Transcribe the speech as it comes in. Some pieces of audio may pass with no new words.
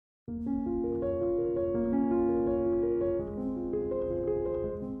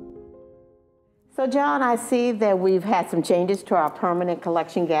So John, I see that we've had some changes to our permanent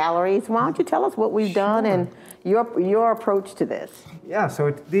collection galleries. Why don't you tell us what we've done and your approach to this? Yeah,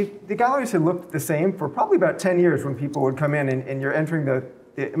 so the galleries had looked the same for probably about 10 years when people would come in and you're entering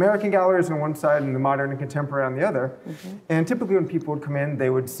the American galleries on one side and the modern and contemporary on the other. And typically when people would come in,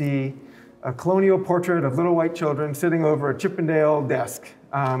 they would see a colonial portrait of little white children sitting over a Chippendale desk.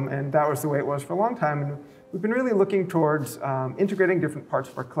 And that was the way it was for a long time. And we've been really looking towards integrating different parts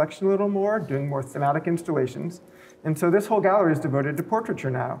of our collection a little more, doing more thematic installations. And so this whole gallery is devoted to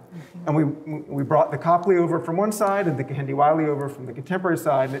portraiture now. And we brought the Copley over from one side and the Kehinde Wiley over from the contemporary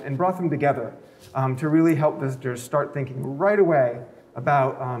side and brought them together to really help visitors start thinking right away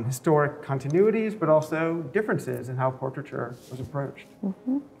about historic continuities, but also differences in how portraiture was approached.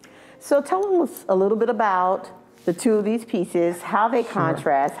 So tell us a little bit about the two of these pieces, how they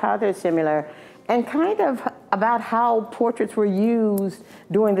contrast, how they're similar, and kind of about how portraits were used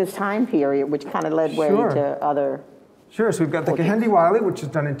during this time period, which kind of led way to other. Sure, so we've got the Kehinde Wiley, which was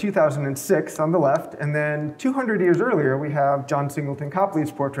done in 2006 on the left, and then 200 years earlier, we have John Singleton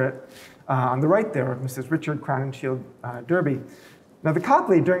Copley's portrait on the right there of Mrs. Richard Crowninshield Derby. Now the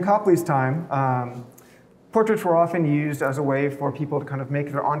Copley, during Copley's time, portraits were often used as a way for people to kind of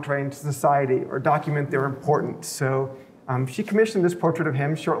make their entree into society or document their importance. So she commissioned this portrait of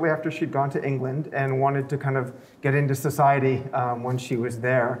him shortly after she'd gone to England and wanted to kind of get into society when she was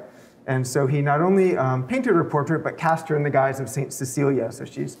there. And so he not only painted her portrait, but cast her in the guise of Saint Cecilia. So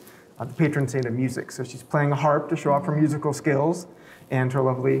she's the patron saint of music. So she's playing a harp to show off her musical skills and her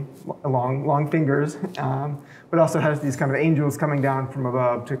lovely long fingers, but also has these kind of angels coming down from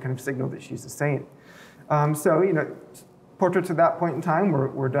above to kind of signal that she's a saint. So, you know, portraits at that point in time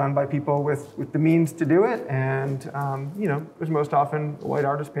were done by people with the means to do it, and, you know, it was most often a white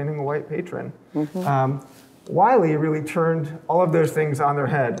artist painting a white patron. Wiley really turned all of those things on their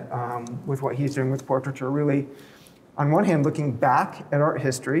head with what he's doing with portraiture, really, on one hand, looking back at art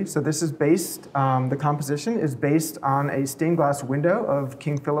history. So this is based, the composition is based on a stained glass window of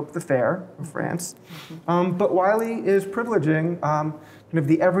King Philip the Fair of France. But Wiley is privileging kind of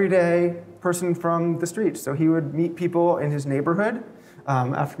the everyday person from the streets. So he would meet people in his neighborhood,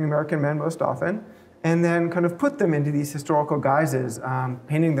 African-American men most often, and then kind of put them into these historical guises,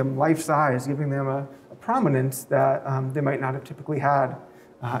 painting them life-size, giving them a prominence that they might not have typically had,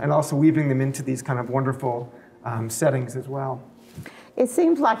 and also weaving them into these kind of wonderful settings as well. It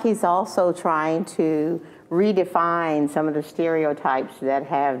seems like he's also trying to redefine some of the stereotypes that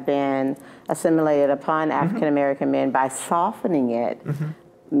have been assimilated upon African-American men by softening it,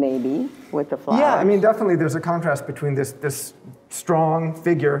 maybe, with the flowers. Yeah, I mean, definitely there's a contrast between this strong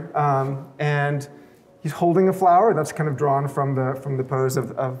figure and he's holding a flower that's kind of drawn from the pose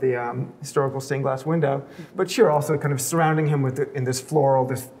of the historical stained glass window, but sure, also kind of surrounding him in this floral,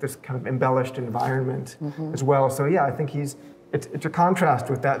 this kind of embellished environment as well. So yeah, I think it's a contrast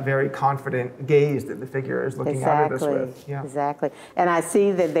with that very confident gaze that the figure is looking at us with. Yeah. Exactly. And I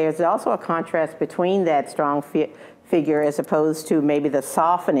see that there's also a contrast between that strong figure as opposed to maybe the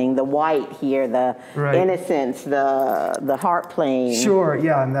softening, the white here, the innocence, the harp playing. Sure,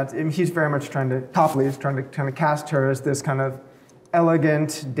 yeah, and he's very much Copley is trying to cast her as this kind of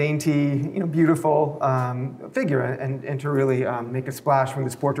elegant, dainty, you know, beautiful figure, and to really make a splash when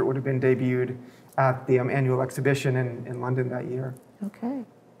this portrait would have been debuted at the annual exhibition in London that year. Okay.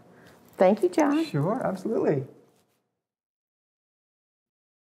 Thank you, John. Sure, absolutely.